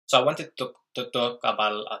So I wanted to talk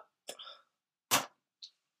about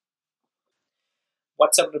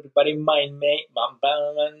what's up, everybody. My name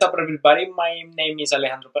is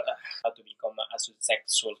Alejandro. How to become a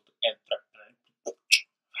successful entrepreneur.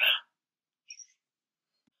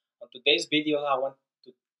 On today's video, I want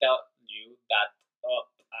to tell you that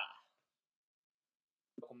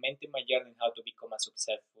documenting my journey how to become a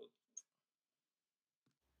successful.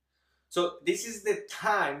 So this is the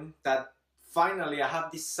time that finally I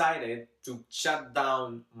have decided to shut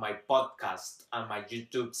down my podcast and my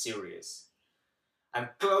YouTube series. I'm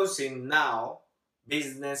closing now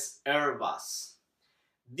Business Airbus.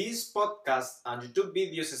 This podcast and YouTube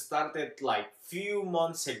videos started like few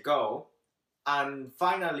months ago, and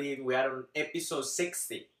finally we are on episode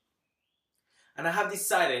 60. And I have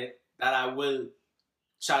decided that I will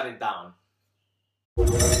shut it down.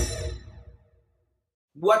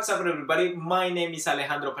 What's up, everybody? My name is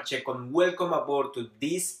Alejandro Pacheco, and welcome aboard to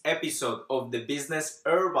this episode of the Business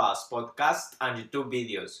Airbus podcast and YouTube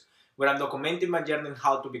videos, where I'm documenting my journey on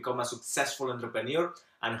how to become a successful entrepreneur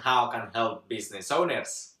and how I can help business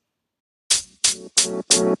owners.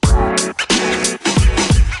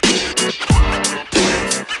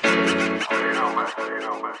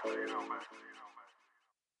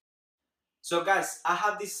 So, guys, I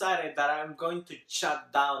have decided that I'm going to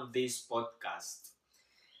shut down this podcast.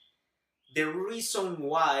 The reason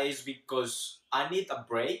why is because I need a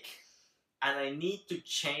break and I need to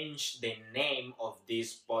change the name of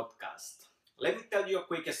this podcast. Let me tell you a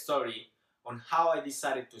quick story on how I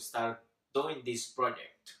decided to start doing this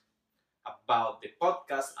project about the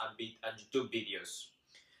podcast and YouTube videos.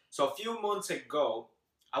 So a few months ago,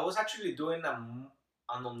 I was actually doing an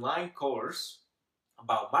online course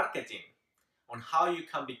about marketing on how you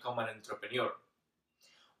can become an entrepreneur.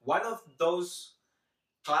 One of those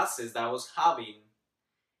classes that I was having,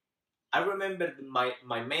 I remember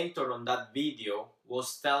my mentor on that video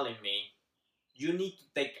was telling me, you need to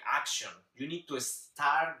take action. You need to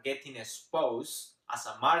start getting exposed as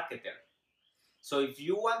a marketer. So if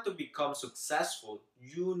you want to become successful,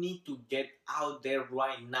 you need to get out there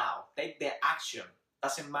right now. Take the action.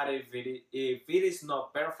 Doesn't matter if it is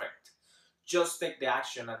not perfect. Just take the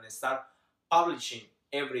action and start publishing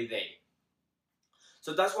every day.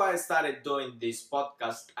 So that's why I started doing this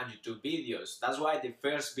podcast and YouTube videos. That's why the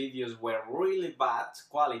first videos were really bad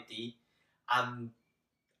quality and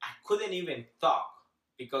I couldn't even talk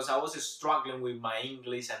because I was struggling with my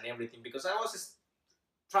English and everything because I was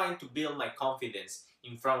trying to build my confidence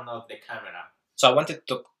in front of the camera. So I wanted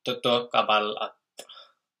to talk about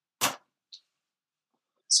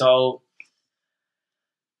so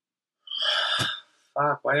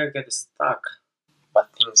why do I get stuck? But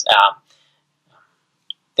things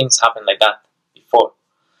happen like that before.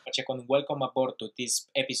 Pacheco, and welcome aboard to this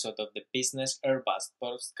episode of the Business Airbus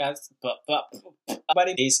podcast.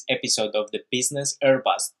 This episode of the Business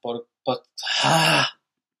Airbus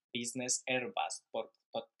Business Airbus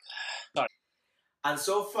sorry. And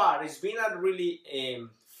so far, it's been a really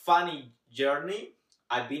funny journey.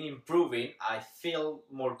 I've been improving. I feel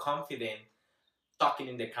more confident talking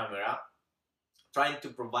in the camera, trying to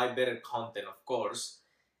provide better content, of course.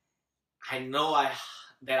 I know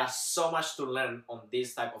there are so much to learn on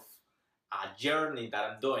this type of journey that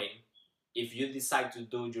I'm doing. If you decide to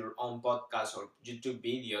do your own podcast or YouTube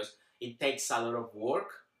videos, it takes a lot of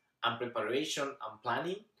work and preparation and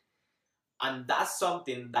planning. And that's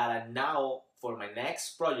something that I now, for my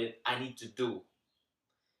next project, I need to do.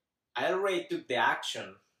 I already took the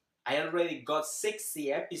action. I already got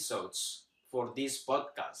 60 episodes for this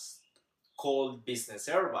podcast called Business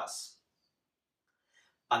Airbus.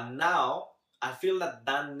 But now I feel that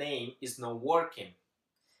name is not working.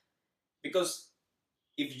 Because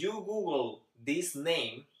if you Google this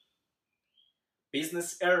name,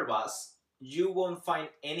 Business Airbus, you won't find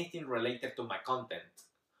anything related to my content.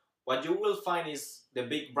 What you will find is the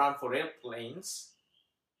big brand for airplanes,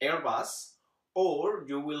 Airbus, or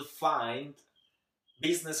you will find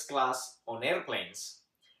business class on airplanes.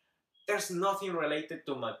 There's nothing related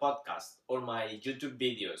to my podcast or my YouTube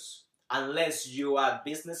videos unless you add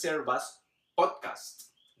Business Airbus podcast.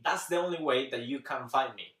 That's the only way that you can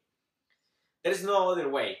find me. There's no other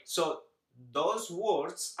way. So those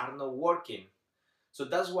words are not working. So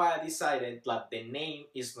that's why I decided that the name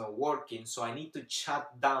is not working. So I need to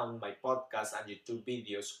shut down my podcast and YouTube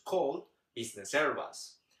videos called Business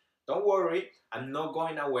Airbus. Don't worry, I'm not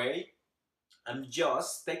going away. I'm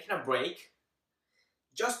just taking a break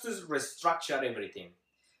just to restructure everything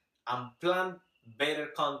and plan better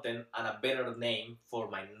content and a better name for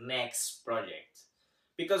my next project.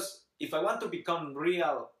 Because if I want to become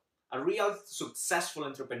a real successful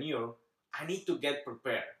entrepreneur, I need to get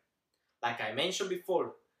prepared. Like I mentioned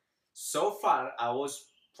before, so far I was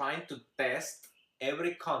trying to test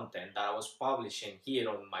every content that I was publishing here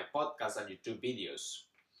on my podcast and YouTube videos.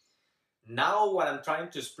 Now what I'm trying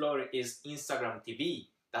to explore is Instagram TV.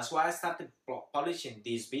 That's why I started publishing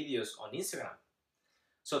these videos on Instagram.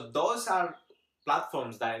 So those are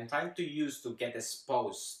platforms that I'm trying to use to get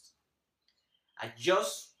exposed. I'm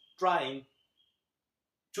just trying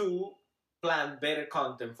to plan better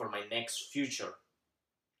content for my next future.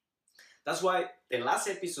 That's why the last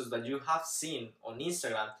episodes that you have seen on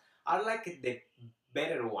Instagram are like the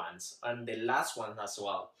better ones, and the last one as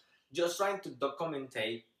well. Just trying to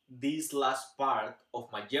documentate this last part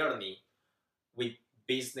of my journey with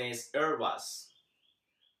Business Airbus.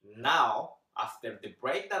 Now, after the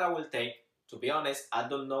break that I will take, to be honest, I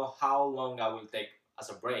don't know how long I will take as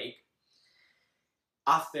a break.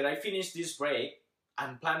 After I finish this break,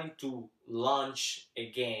 I'm planning to launch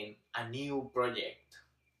again a new project.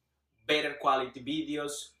 Better quality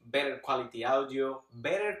videos, better quality audio,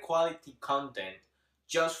 better quality content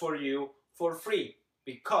just for you for free,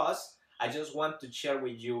 because I just want to share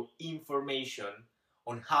with you information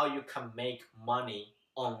on how you can make money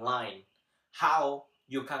online, how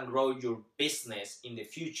you can grow your business in the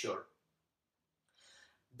future.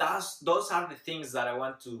 Those are the things that I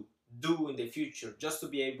want to do in the future, just to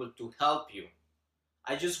be able to help you.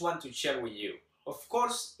 I just want to share with you. Of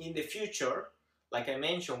course, in the future, like I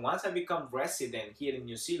mentioned, once I become resident here in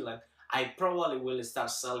New Zealand, I probably will start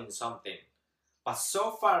selling something. But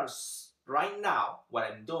so far, right now,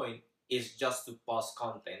 what I'm doing is just to post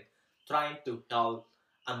content, trying to help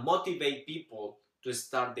and motivate people to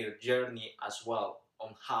start their journey as well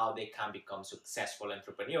on how they can become successful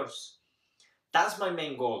entrepreneurs. That's my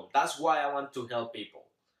main goal. That's why I want to help people.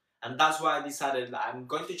 And that's why I decided that I'm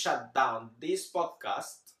going to shut down this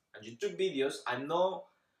podcast and YouTube videos. I'm not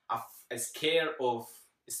scared of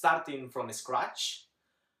starting from scratch.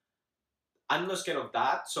 I'm not scared of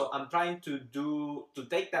that. So I'm trying to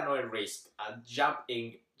take another risk and jump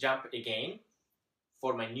again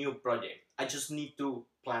for my new project. I just need to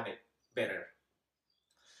plan it better.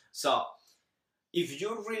 So if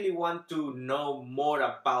you really want to know more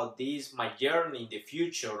about this, my journey in the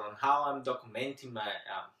future, on how I'm documenting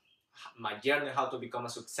my journey, how to become a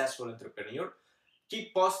successful entrepreneur,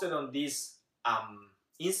 keep posted on this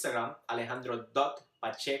Instagram,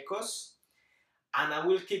 alejandro.pachecos, and I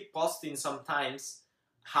will keep posting sometimes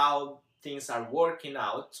how things are working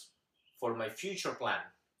out for my future plan,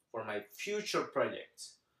 for my future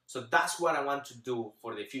projects. So that's what I want to do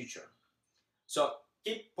for the future. So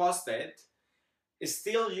keep posted.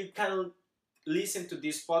 Still, you can listen to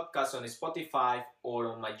this podcast on Spotify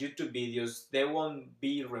or on my YouTube videos. They won't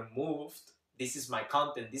be removed. This is my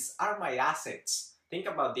content. These are my assets. Think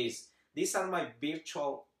about this. These are my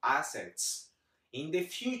virtual assets. In the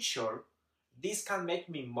future, this can make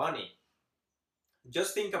me money.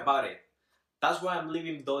 Just think about it. That's why I'm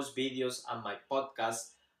leaving those videos and my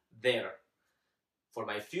podcast there. For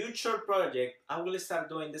my future project, I will start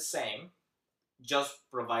doing the same, just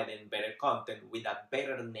providing better content with a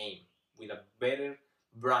better name, with a better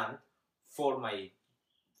brand for my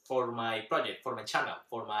project, for my channel,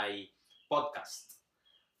 for my podcast.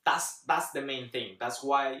 That's the main thing. That's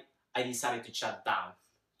why I decided to shut down.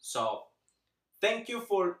 So thank you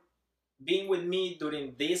for being with me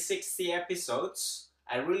during these 60 episodes.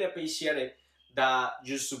 I really appreciate it, that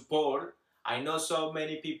your support. I know so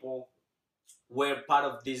many people were part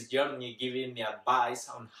of this journey, giving me advice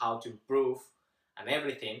on how to improve and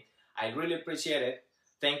everything. I really appreciate it.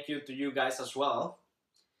 Thank you to you guys as well.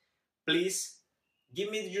 Please give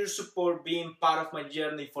me your support, being part of my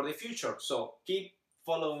journey for the future. So keep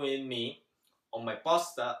following me on my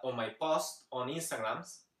post on Instagram,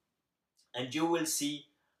 and you will see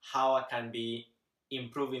how I can be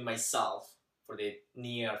improving myself for the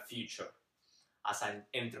near future as an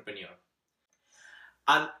entrepreneur.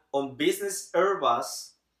 And on Business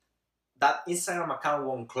Airbus, that Instagram account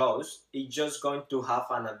won't close. It's just going to have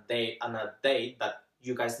an update that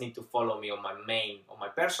you guys need to follow me on my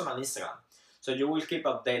personal Instagram. So you will keep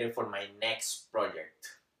updated for my next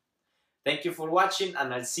project. Thank you for watching,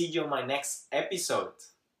 and I'll see you on my next episode.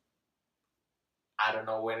 I don't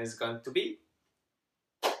know when it's going to be.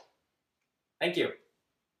 Thank you.